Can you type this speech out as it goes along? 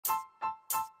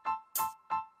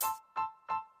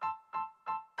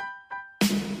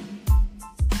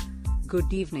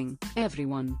Good evening,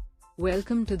 everyone.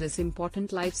 Welcome to this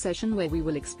important live session where we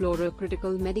will explore a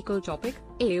critical medical topic,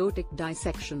 aortic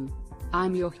dissection.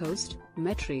 I'm your host,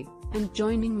 Maitri, and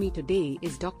joining me today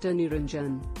is Dr.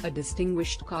 Niranjan, a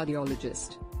distinguished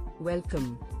cardiologist.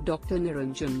 Welcome, Dr.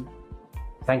 Niranjan.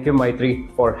 Thank you,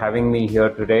 Maitri, for having me here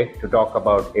today to talk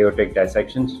about aortic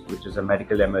dissections, which is a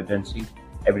medical emergency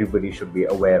everybody should be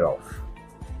aware of.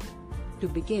 To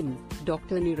begin,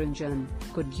 Dr. Niranjan,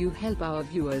 could you help our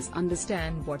viewers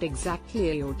understand what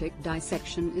exactly aortic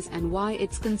dissection is and why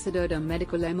it's considered a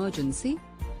medical emergency?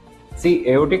 See,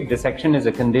 aortic dissection is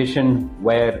a condition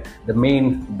where the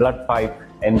main blood pipe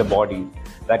in the body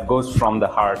that goes from the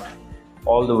heart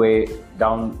all the way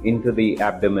down into the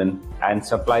abdomen and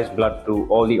supplies blood to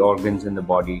all the organs in the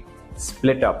body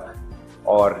split up,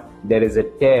 or there is a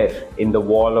tear in the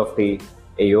wall of the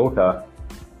aorta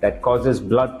that causes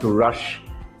blood to rush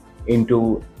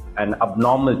into an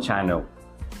abnormal channel.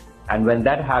 And when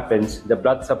that happens, the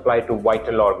blood supply to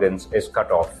vital organs is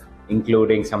cut off,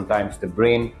 including sometimes the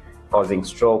brain, causing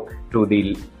stroke, to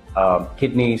the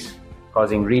kidneys,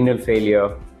 causing renal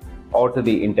failure, or to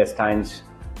the intestines,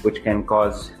 which can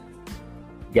cause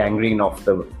gangrene of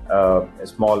the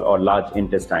small or large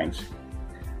intestines.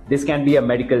 This can be a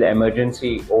medical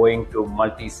emergency owing to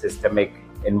multi-systemic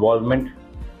involvement,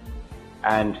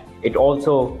 and it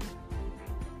also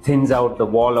thins out the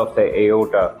wall of the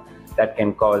aorta that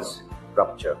can cause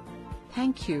rupture.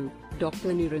 Thank you,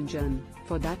 Dr. Niranjan,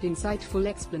 for that insightful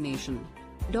explanation.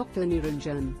 Dr.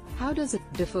 Niranjan, how does it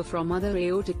differ from other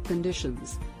aortic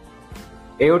conditions?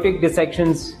 Aortic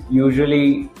dissections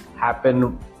usually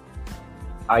happen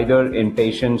either in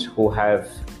patients who have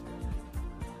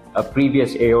a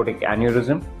previous aortic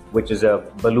aneurysm, which is a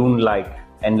balloon-like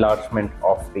enlargement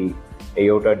of the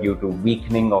aorta due to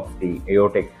weakening of the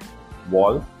aortic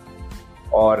wall,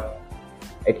 or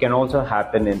it can also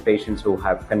happen in patients who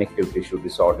have connective tissue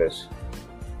disorders.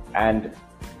 And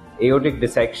aortic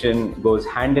dissection goes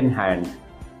hand in hand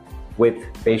with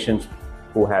patients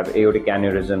who have aortic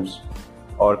aneurysms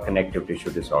or connective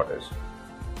tissue disorders.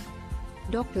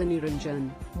 Dr. Niranjan,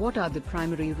 what are the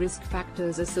primary risk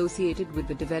factors associated with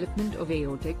the development of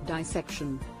aortic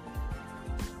dissection?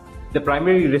 The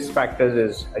primary risk factors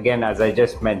is, again, as I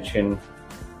just mentioned,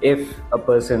 if a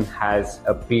person has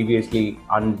a previously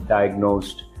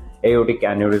undiagnosed aortic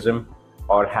aneurysm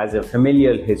or has a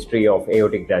familial history of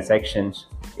aortic dissections,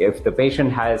 if the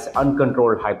patient has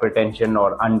uncontrolled hypertension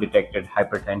or undetected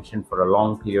hypertension for a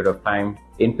long period of time,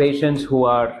 in patients who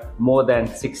are more than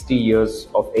 60 years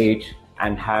of age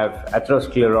and have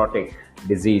atherosclerotic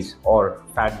disease or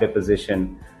fat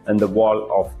deposition in the wall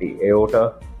of the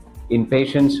aorta, in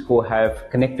patients who have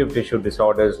connective tissue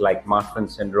disorders like Marfan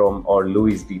syndrome or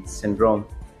Louis-Dietz syndrome.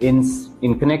 In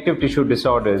connective tissue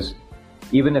disorders,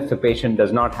 even if the patient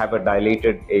does not have a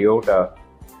dilated aorta,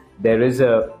 there is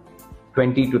a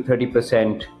 20 to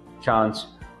 30% chance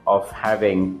of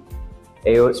having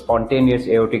spontaneous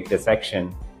aortic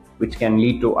dissection, which can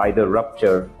lead to either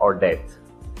rupture or death.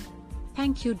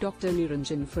 Thank you, Dr.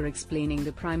 Niranjan, for explaining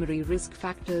the primary risk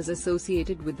factors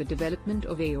associated with the development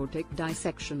of aortic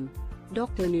dissection.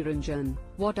 Dr. Niranjan,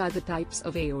 what are the types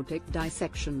of aortic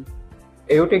dissection?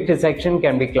 Aortic dissection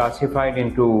can be classified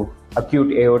into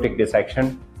acute aortic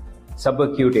dissection,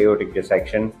 subacute aortic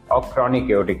dissection, or chronic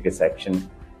aortic dissection,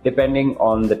 depending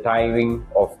on the timing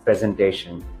of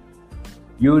presentation.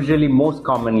 Usually, most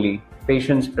commonly,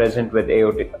 patients present with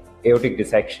aortic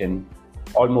dissection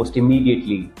almost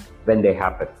immediately when they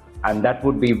happen, and that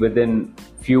would be within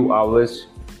few hours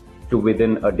to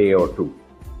within a day or two.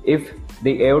 If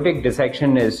the aortic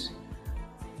dissection is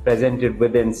presented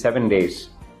within 7 days,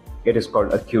 it is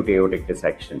called acute aortic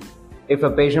dissection. If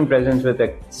a patient presents with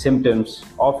the symptoms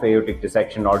of aortic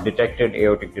dissection or detected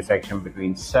aortic dissection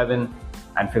between 7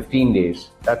 and 15 days,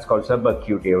 that's called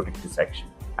subacute aortic dissection.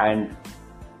 And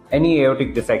any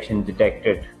aortic dissection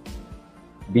detected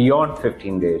beyond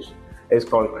 15 days is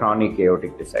called chronic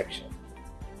aortic dissection.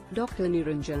 Dr.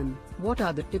 Niranjan, what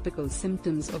are the typical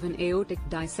symptoms of an aortic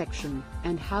dissection,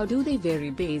 and how do they vary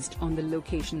based on the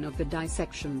location of the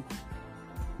dissection?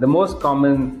 The most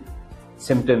common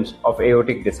symptoms of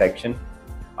aortic dissection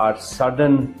are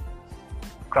sudden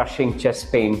crushing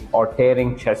chest pain or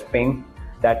tearing chest pain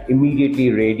that immediately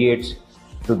radiates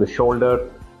to the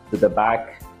shoulder, to the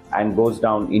back, and goes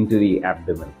down into the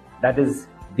abdomen. That is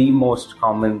the most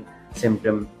common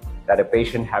symptom that a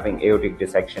patient having aortic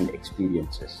dissection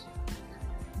experiences.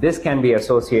 This can be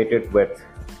associated with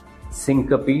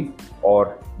syncope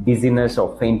or dizziness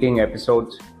or fainting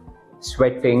episodes,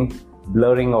 sweating,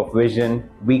 blurring of vision,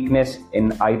 weakness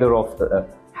in either of the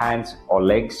hands or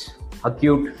legs,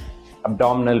 acute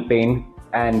abdominal pain,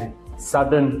 and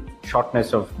sudden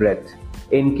shortness of breath.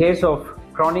 In case of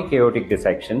chronic aortic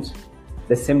dissections,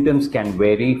 the symptoms can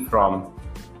vary from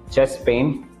chest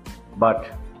pain,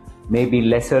 but may be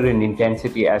lesser in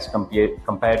intensity as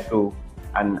compared to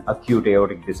an acute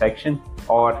aortic dissection,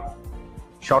 or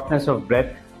shortness of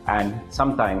breath and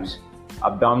sometimes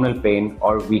abdominal pain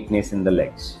or weakness in the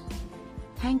legs.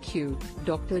 Thank you,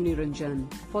 Dr.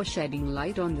 Niranjan, for shedding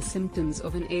light on the symptoms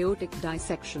of an aortic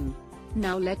dissection.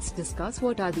 Now let's discuss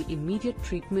what are the immediate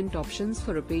treatment options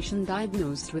for a patient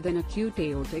diagnosed with an acute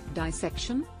aortic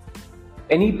dissection.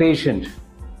 Any patient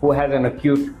who has an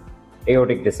acute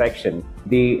aortic dissection,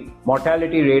 the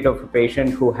mortality rate of a patient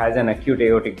who has an acute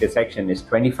aortic dissection is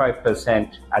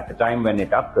 25% at the time when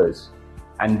it occurs,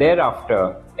 and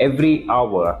thereafter every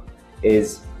hour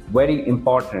is very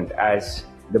important as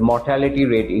the mortality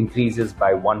rate increases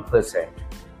by 1%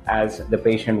 as the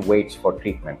patient waits for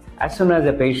treatment. As soon as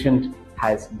a patient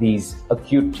has these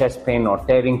acute chest pain or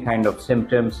tearing kind of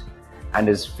symptoms and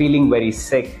is feeling very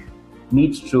sick,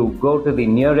 needs to go to the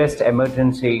nearest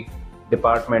emergency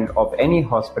department of any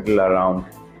hospital around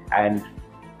and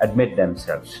admit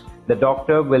themselves. The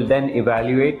doctor will then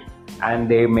evaluate and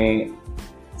they may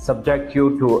subject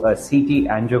you to a CT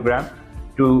angiogram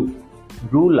to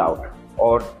rule out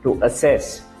or to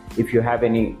assess if you have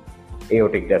any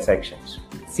aortic dissections.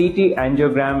 CT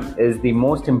angiogram is the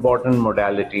most important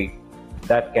modality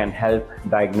that can help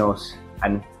diagnose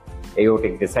an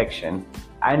aortic dissection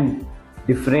and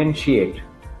differentiate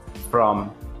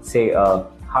from, say, a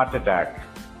heart attack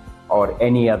or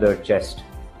any other chest.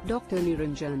 Dr.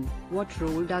 Niranjan, what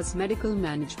role does medical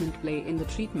management play in the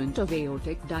treatment of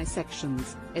aortic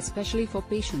dissections, especially for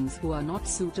patients who are not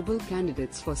suitable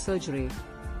candidates for surgery?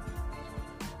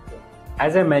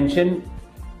 As I mentioned,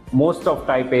 most of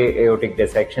type A aortic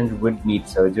dissections would need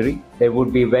surgery. There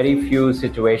would be very few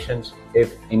situations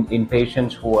if in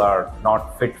patients who are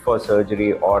not fit for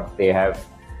surgery or they have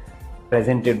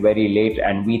presented very late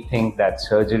and we think that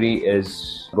surgery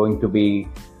is going to be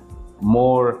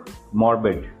more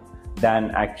morbid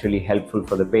than actually helpful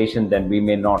for the patient, then we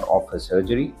may not offer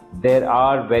surgery. There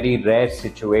are very rare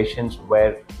situations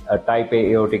where a type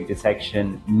A aortic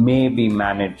dissection may be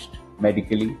managed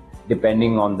medically,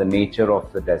 depending on the nature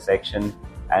of the dissection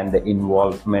and the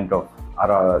involvement of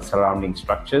our surrounding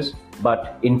structures.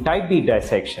 But in type B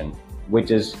dissection,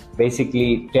 which is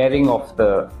basically tearing of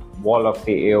the wall of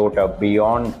the aorta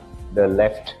beyond the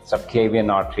left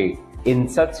subclavian artery, in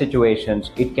such situations,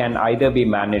 it can either be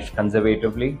managed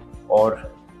conservatively or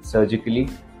surgically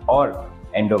or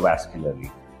endovascularly.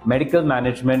 Medical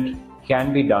management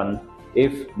can be done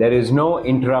if there is no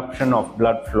interruption of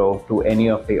blood flow to any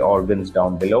of the organs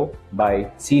down below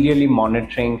by serially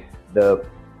monitoring the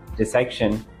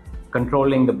dissection,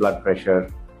 controlling the blood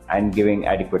pressure, and giving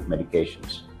adequate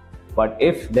medications. But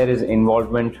if there is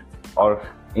involvement or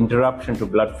interruption to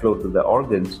blood flow to the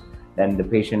organs, then the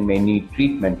patient may need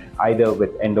treatment either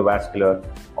with endovascular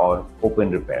or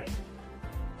open repair.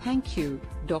 Thank you,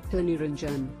 Dr.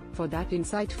 Niranjan, for that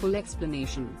insightful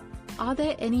explanation. Are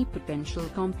there any potential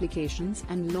complications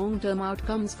and long-term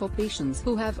outcomes for patients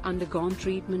who have undergone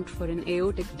treatment for an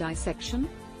aortic dissection?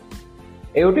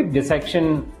 Aortic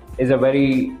dissection is a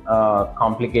very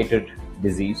complicated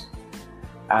disease,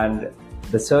 and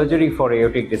the surgery for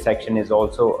aortic dissection is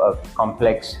also a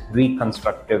complex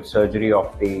reconstructive surgery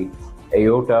of the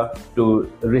aorta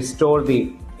to restore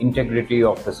the integrity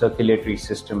of the circulatory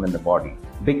system in the body.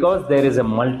 Because there is a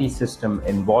multi-system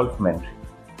involvement,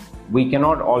 we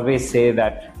cannot always say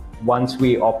that once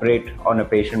we operate on a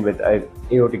patient with an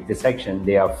aortic dissection,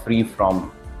 they are free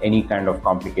from any kind of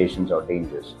complications or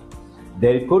dangers.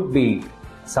 There could be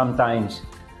sometimes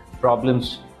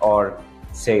problems or,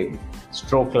 say,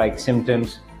 stroke-like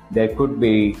symptoms. There could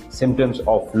be symptoms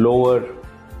of lower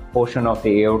portion of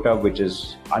the aorta which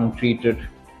is untreated.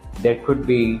 There could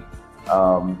be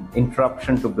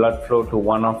interruption to blood flow to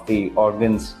one of the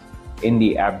organs in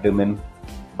the abdomen,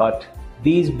 but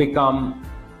these become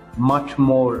much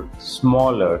more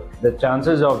smaller. The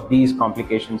chances of these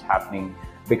complications happening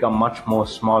become much more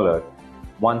smaller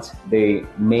once the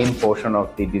main portion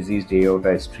of the diseased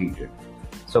aorta is treated.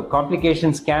 So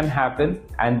complications can happen,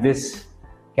 and this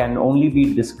can only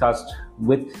be discussed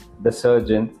with the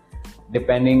surgeon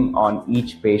depending on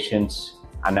each patient's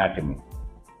anatomy.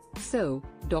 So,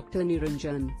 Dr.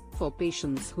 Niranjan, for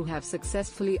patients who have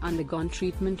successfully undergone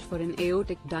treatment for an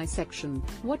aortic dissection,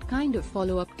 what kind of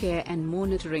follow-up care and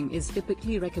monitoring is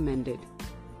typically recommended?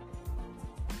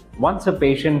 Once a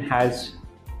patient has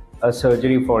a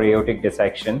surgery for aortic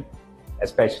dissection,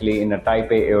 especially in a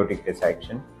type A aortic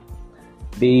dissection,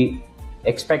 the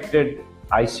expected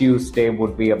ICU stay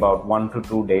would be about 1 to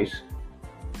 2 days.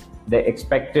 the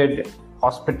expected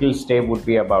hospital stay would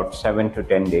be about 7 to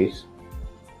 10 days.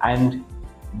 And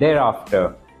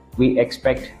thereafter, we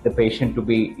expect the patient to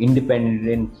be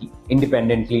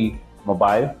independently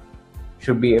mobile,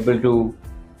 should be able to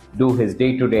do his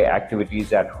day-to-day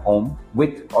activities at home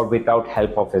with or without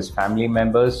help of his family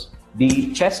members.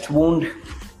 The chest wound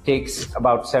takes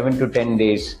about 7 to 10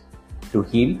 days to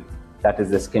heal. That is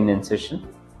the skin incision.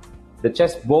 The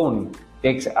chest bone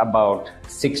takes about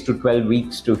 6 to 12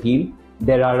 weeks to heal.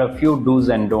 There are a few do's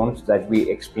and don'ts that we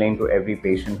explain to every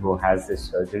patient who has this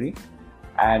surgery.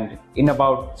 And in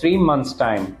about 3 months'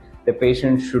 time, the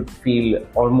patient should feel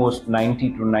almost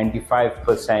 90 to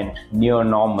 95% near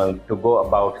normal to go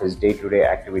about his day-to-day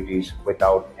activities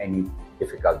without any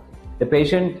difficulty. The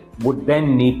patient would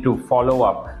then need to follow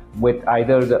up with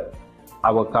either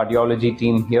our cardiology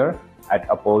team here at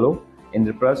Apollo,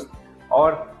 Indraprastha,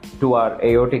 or to our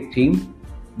aortic team,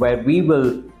 where we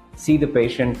will see the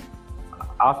patient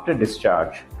after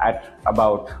discharge at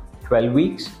about 12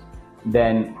 weeks,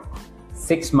 then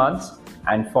 6 months,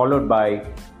 and followed by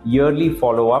yearly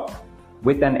follow-up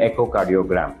with an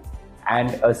echocardiogram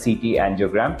and a CT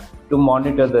angiogram to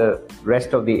monitor the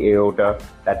rest of the aorta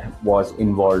that was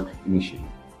involved initially.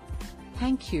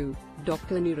 Thank you,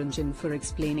 Dr. Niranjan, for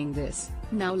explaining this.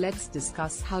 Now let's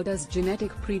discuss how does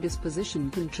genetic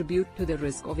predisposition contribute to the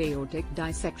risk of aortic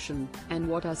dissection, and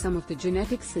what are some of the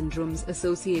genetic syndromes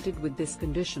associated with this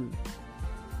condition.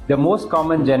 The most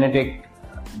common genetic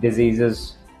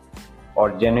diseases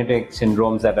or genetic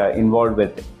syndromes that are involved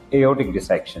with aortic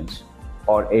dissections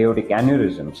or aortic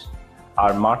aneurysms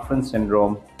are Marfan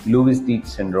syndrome,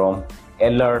 Lewis-Dietz syndrome,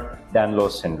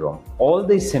 Ehlers-Danlos syndrome. All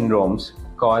these syndromes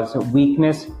cause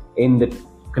weakness in the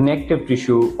connective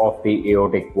tissue of the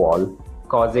aortic wall,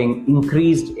 causing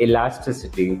increased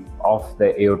elasticity of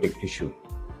the aortic tissue.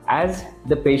 As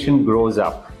the patient grows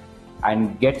up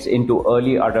and gets into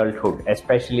early adulthood,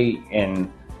 especially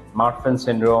in Marfan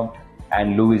syndrome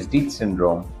and Lewis-Dietz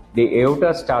syndrome, the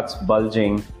aorta starts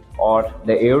bulging or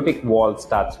the aortic wall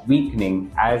starts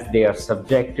weakening as they are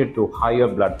subjected to higher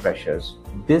blood pressures.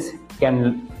 This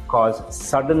can cause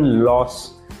sudden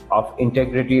loss of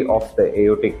integrity of the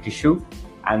aortic tissue,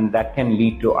 and that can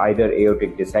lead to either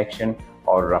aortic dissection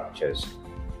or ruptures.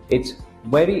 It's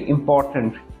very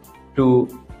important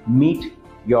to meet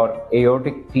your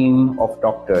aortic team of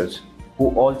doctors who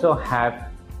also have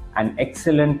an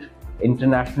excellent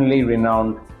internationally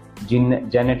renowned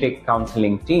genetic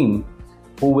counseling team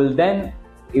who will then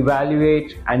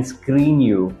evaluate and screen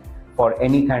you for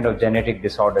any kind of genetic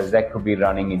disorders that could be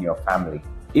running in your family.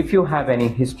 If you have any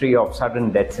history of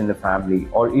sudden deaths in the family,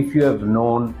 or if you have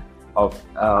known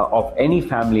of any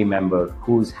family member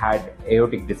who's had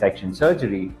aortic dissection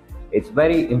surgery, it's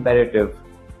very imperative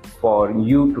for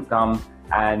you to come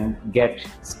and get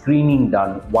screening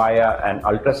done via an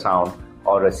ultrasound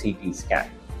or a CT scan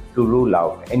to rule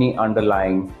out any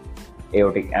underlying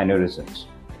aortic aneurysms.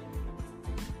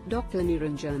 Dr.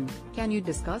 Niranjan, can you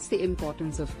discuss the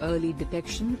importance of early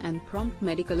detection and prompt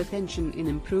medical attention in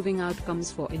improving outcomes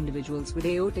for individuals with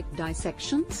aortic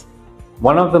dissections?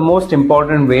 One of the most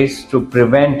important ways to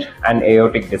prevent an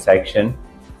aortic dissection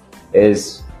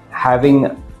is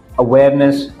having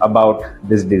awareness about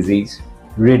this disease,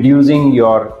 reducing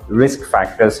your risk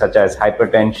factors such as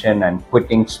hypertension and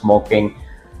quitting smoking,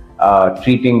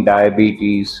 treating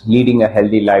diabetes, leading a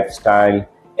healthy lifestyle,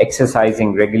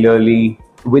 exercising regularly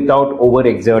without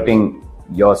overexerting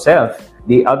yourself.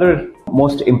 The other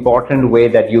most important way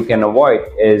that you can avoid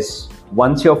is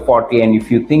once you're 40 and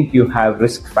if you think you have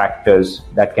risk factors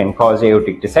that can cause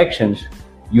aortic dissections,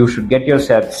 you should get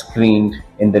yourself screened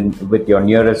with your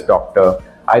nearest doctor,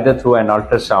 either through an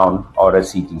ultrasound or a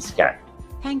CT scan.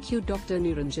 Thank you, Dr.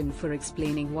 Niranjan, for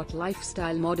explaining what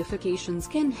lifestyle modifications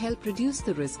can help reduce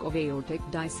the risk of aortic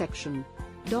dissection.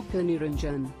 Dr.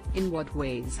 Niranjan, in what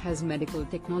ways has medical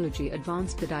technology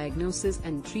advanced the diagnosis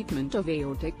and treatment of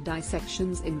aortic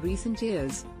dissections in recent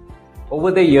years?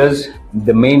 Over the years,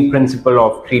 the main principle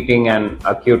of treating an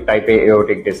acute type A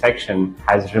aortic dissection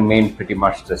has remained pretty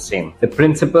much the same. The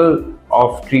principle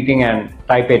of treating an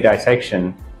type A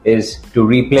dissection is to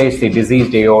replace the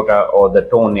diseased aorta or the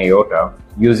torn aorta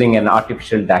using an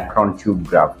artificial Dacron tube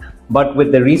graft. But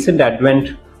with the recent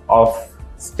advent of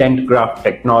stent graft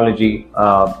technology,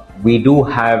 we do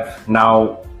have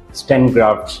now stent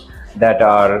grafts that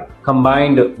are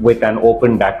combined with an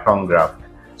open Dacron graft.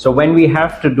 So when we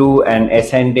have to do an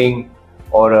ascending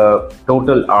or a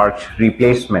total arch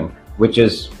replacement, which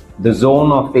is the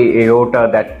zone of the aorta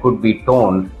that could be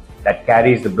torn, that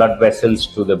carries the blood vessels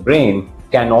to the brain,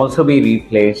 can also be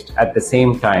replaced at the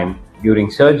same time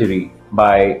during surgery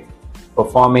by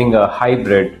performing a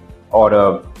hybrid or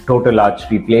a total arch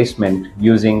replacement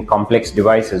using complex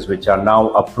devices which are now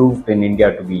approved in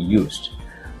India to be used.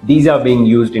 These are being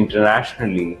used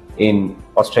internationally in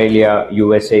Australia,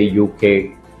 USA,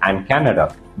 UK, and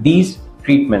Canada. These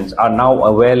treatments are now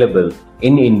available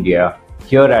in India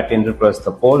here at Indraprastha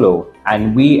Apollo,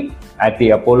 and we at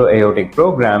the Apollo Aortic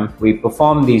program, we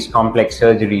perform these complex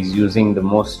surgeries using the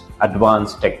most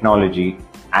advanced technology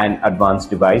and advanced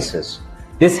devices.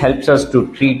 This helps us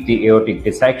to treat the aortic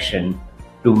dissection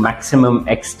to maximum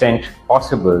extent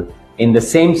possible in the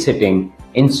same sitting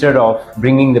instead of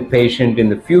bringing the patient in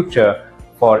the future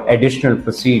for additional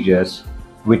procedures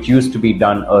which used to be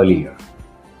done earlier.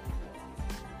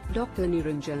 Dr.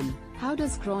 Niranjan, how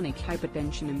does chronic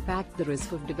hypertension impact the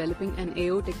risk of developing an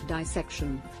aortic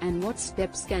dissection, and what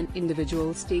steps can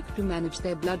individuals take to manage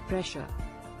their blood pressure?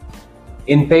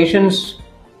 In patients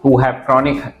who have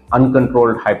chronic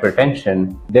uncontrolled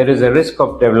hypertension, there is a risk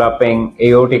of developing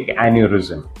aortic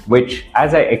aneurysm, which,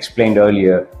 as I explained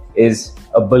earlier, is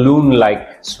a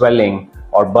balloon-like swelling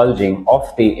or bulging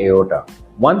of the aorta.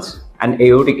 Once an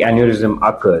aortic aneurysm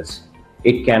occurs,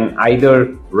 it can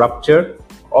either rupture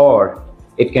or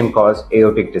it can cause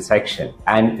aortic dissection.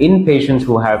 And in patients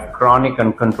who have chronic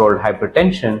uncontrolled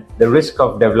hypertension, the risk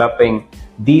of developing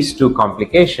these two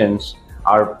complications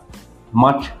are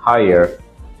much higher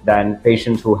than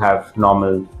patients who have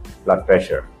normal blood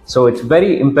pressure. So it's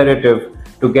very imperative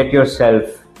to get yourself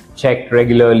checked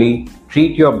regularly,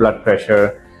 treat your blood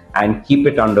pressure, and keep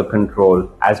it under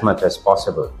control as much as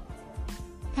possible.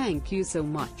 Thank you so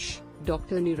much,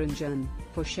 Dr. Niranjan,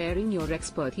 for sharing your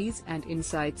expertise and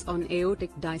insights on aortic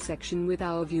dissection with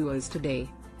our viewers today.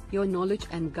 Your knowledge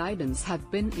and guidance have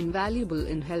been invaluable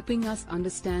in helping us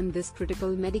understand this critical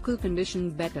medical condition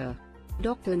better.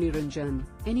 Dr. Niranjan,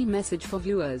 any message for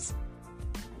viewers?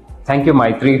 Thank you,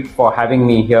 Maitri, for having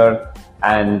me here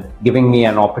and giving me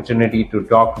an opportunity to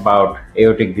talk about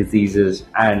aortic diseases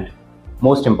and,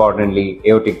 most importantly,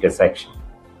 aortic dissection.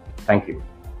 Thank you.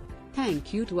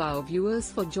 Thank you to our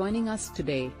viewers for joining us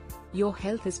today. Your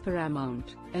health is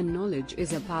paramount, and knowledge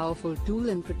is a powerful tool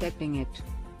in protecting it.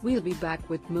 We'll be back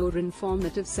with more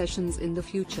informative sessions in the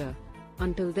future.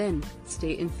 Until then,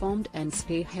 stay informed and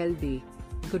stay healthy.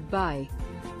 Goodbye.